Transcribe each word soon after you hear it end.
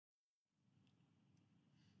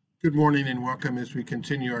Good morning and welcome as we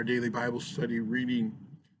continue our daily Bible study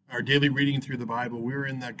our daily reading through the Bible. We're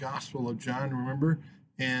in the Gospel of John, remember?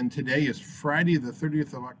 And today is Friday, the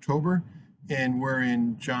 30th of October, and we're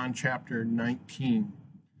in John chapter 19.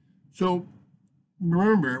 So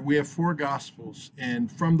remember, we have four Gospels,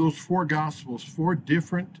 and from those four Gospels, four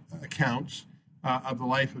different accounts of the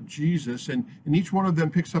life of Jesus, and each one of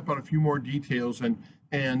them picks up on a few more details,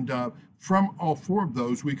 and from all four of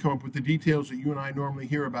those, we come up with the details that you and I normally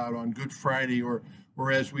hear about on Good Friday, or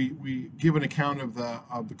as we give an account of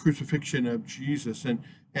the crucifixion of Jesus, and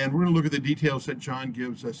we're going to look at the details that John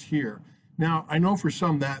gives us here. Now, I know for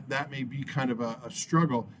some that may be kind of a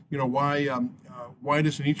struggle. You know, why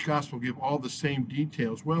doesn't each gospel give all the same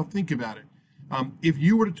details? Well, think about it. If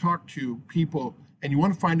you were to talk to people and you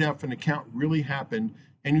want to find out if an account really happened,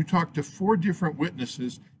 and you talk to four different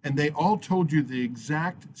witnesses and they all told you the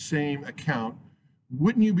exact same account,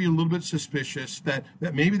 wouldn't you be a little bit suspicious that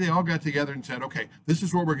maybe they all got together and said, okay, this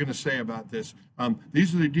is what we're going to say about this.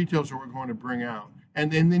 These are the details that we're going to bring out.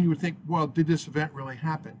 And then you would think, well, did this event really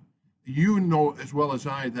happen? You know as well as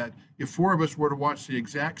I that if four of us were to watch the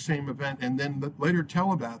exact same event and then later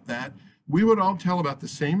tell about that, we would all tell about the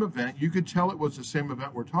same event. You could tell it was the same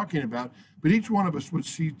event we're talking about, but each one of us would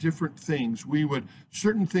see different things.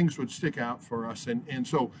 Certain things would stick out for us. And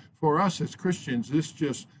so for us as Christians, this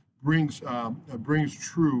just brings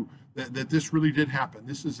true that this really did happen.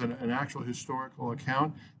 This is an actual historical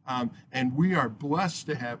account. And we are blessed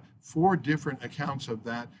to have four different accounts of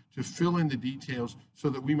that to fill in the details so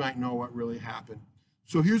that we might know what really happened.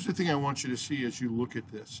 So here's the thing I want you to see as you look at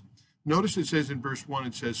this. Notice it says in verse 1,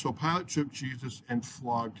 it says, so Pilate took Jesus and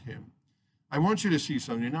flogged him. I want you to see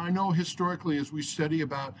something. Now, I know historically as we study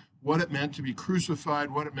about what it meant to be crucified,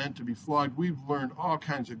 what it meant to be flogged, we've learned all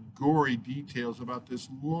kinds of gory details about this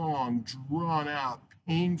long, drawn-out,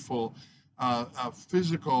 painful,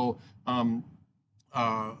 physical,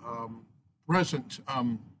 present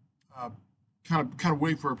kind of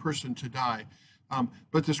way for a person to die.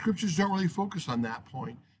 But the scriptures don't really focus on that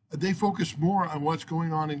point. They focus more on what's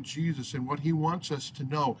going on in Jesus and what he wants us to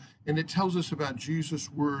know. And it tells us about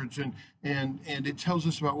Jesus' words and it tells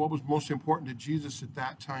us about what was most important to Jesus at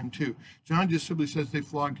that time too. John just simply says they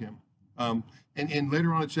flogged him. And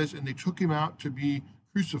later on it says, and they took him out to be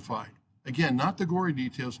crucified. Again, not the gory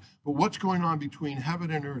details, but what's going on between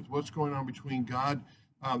heaven and earth, what's going on between God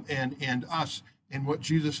and us, and what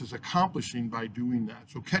Jesus is accomplishing by doing that.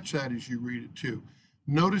 So catch that as you read it too.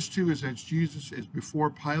 Notice too is as Jesus is before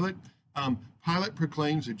Pilate, Pilate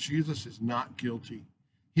proclaims that Jesus is not guilty.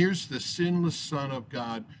 Here's the sinless Son of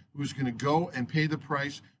God who's going to go and pay the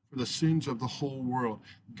price for the sins of the whole world.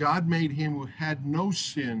 God made him who had no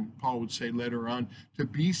sin, Paul would say later on, to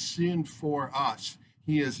be sin for us.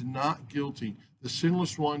 He is not guilty. The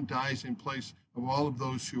sinless one dies in place of all of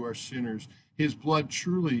those who are sinners. His blood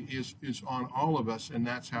truly is on all of us, and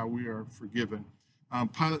that's how we are forgiven.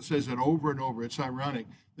 Pilate says that over and over. It's ironic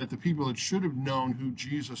that the people that should have known who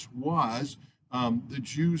Jesus was, the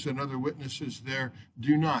Jews and other witnesses there,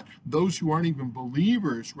 do not. Those who aren't even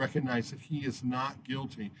believers recognize that he is not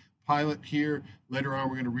guilty. Pilate here, later on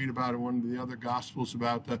we're going to read about in one of the other Gospels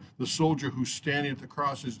about the soldier who's standing at the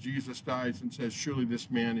cross as Jesus dies and says, surely this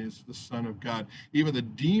man is the Son of God. Even the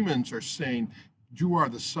demons are saying, you are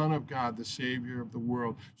the Son of God, the Savior of the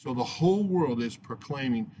world. So the whole world is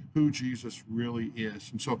proclaiming who Jesus really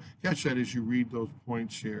is. And so catch that as you read those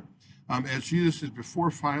points here. As Jesus is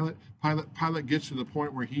before Pilate gets to the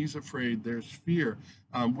point where he's afraid. There's fear.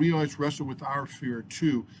 We always wrestle with our fear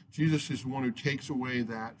too. Jesus is the one who takes away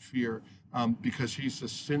that fear because he's the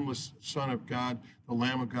sinless Son of God, the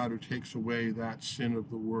Lamb of God who takes away that sin of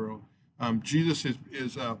the world. Jesus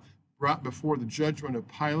is brought before the judgment of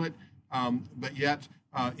Pilate. But yet,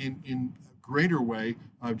 in greater way,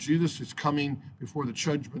 Jesus is coming before the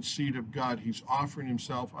judgment seat of God. He's offering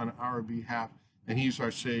himself on our behalf, and he's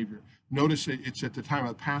our Savior. Notice it's at the time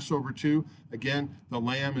of Passover too. Again, the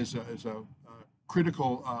lamb is a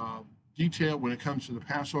critical detail when it comes to the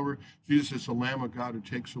Passover. Jesus is the Lamb of God who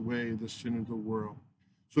takes away the sin of the world.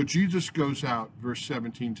 So Jesus goes out, verse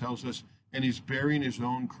 17 tells us, and he's bearing his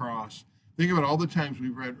own cross. Think about all the times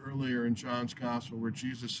we've read earlier in John's Gospel where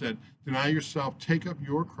Jesus said, deny yourself, take up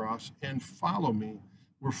your cross, and follow me.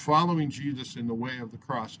 We're following Jesus in the way of the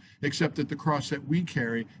cross, except that the cross that we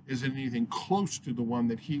carry isn't anything close to the one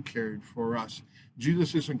that he carried for us.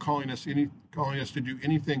 Jesus isn't calling us to do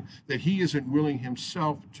anything that he isn't willing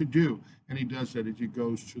himself to do, and he does that as he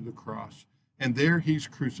goes to the cross. And there he's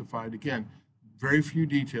crucified. Again, very few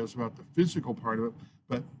details about the physical part of it,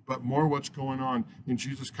 but more what's going on in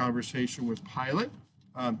Jesus' conversation with Pilate.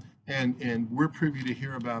 And we're privy to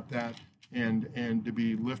hear about that and to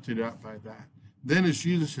be lifted up by that. Then as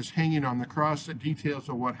Jesus is hanging on the cross, the details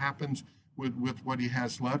of what happens with what he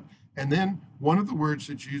has left. And then one of the words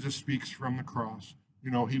that Jesus speaks from the cross,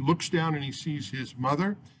 he looks down and he sees his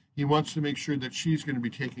mother. He wants to make sure that she's going to be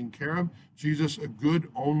taken care of. Jesus, a good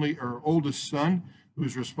only or oldest son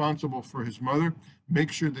who's responsible for his mother,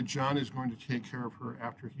 makes sure that John is going to take care of her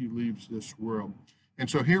after he leaves this world. And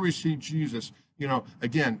so here we see Jesus,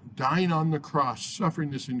 again, dying on the cross, suffering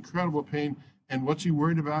this incredible pain. And what's he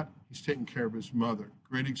worried about? He's taking care of his mother.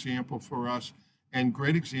 Great example for us, and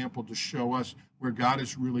great example to show us where God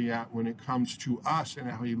is really at when it comes to us and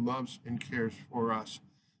how he loves and cares for us.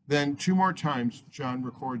 Then 2 more times, John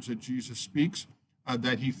records that Jesus speaks,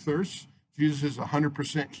 that he thirsts. Jesus is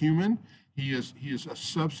 100% human. He is a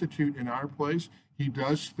substitute in our place. He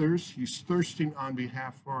does thirst. He's thirsting on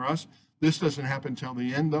behalf for us. This doesn't happen till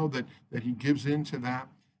the end, though, that he gives in to that.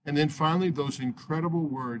 And then finally, those incredible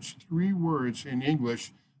words, 3 words in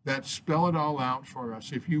English that spell it all out for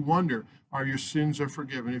us. If you wonder, are your sins are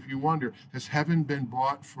forgiven? If you wonder, has heaven been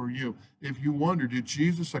bought for you? If you wonder, did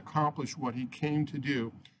Jesus accomplish what he came to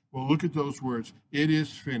do? Well, look at those words. It is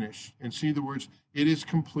finished. And see the words, it is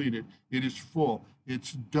completed. It is full.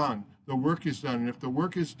 It's done. The work is done. And if the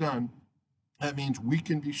work is done, that means we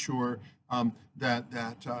can be sure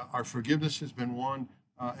that our forgiveness has been won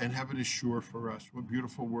and heaven is sure for us. What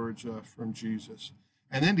beautiful words from Jesus.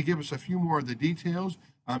 And then to give us a few more of the details,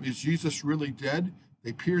 is Jesus really dead?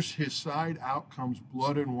 They pierce his side, out comes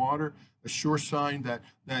blood and water, a sure sign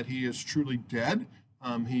that he is truly dead.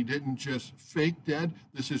 He didn't just fake dead.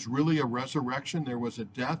 This is really a resurrection. There was a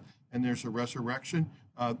death and there's a resurrection.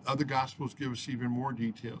 Other Gospels give us even more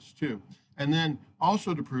details too. And then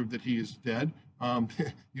also to prove that he is dead,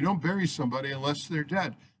 you don't bury somebody unless they're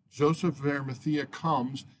dead. Joseph of Arimathea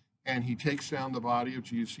comes and he takes down the body of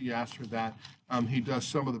Jesus. He asks for that. He does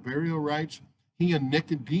some of the burial rites. He and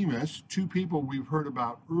Nicodemus, 2 people we've heard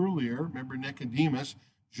about earlier. Remember Nicodemus,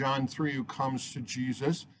 John 3, who comes to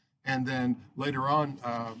Jesus. And then later on,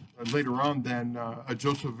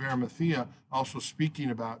 Joseph of Arimathea also speaking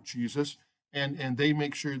about Jesus. And they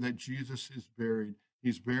make sure that Jesus is buried.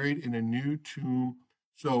 He's buried in a new tomb.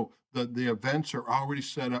 So the events are already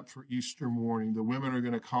set up for Easter morning. The women are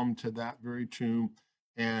going to come to that very tomb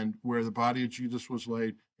and where the body of Jesus was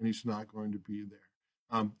laid, and he's not going to be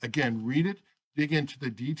there. Again, read it, dig into the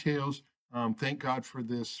details. Thank God for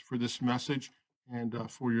this message and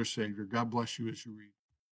for your Savior. God bless you as you read.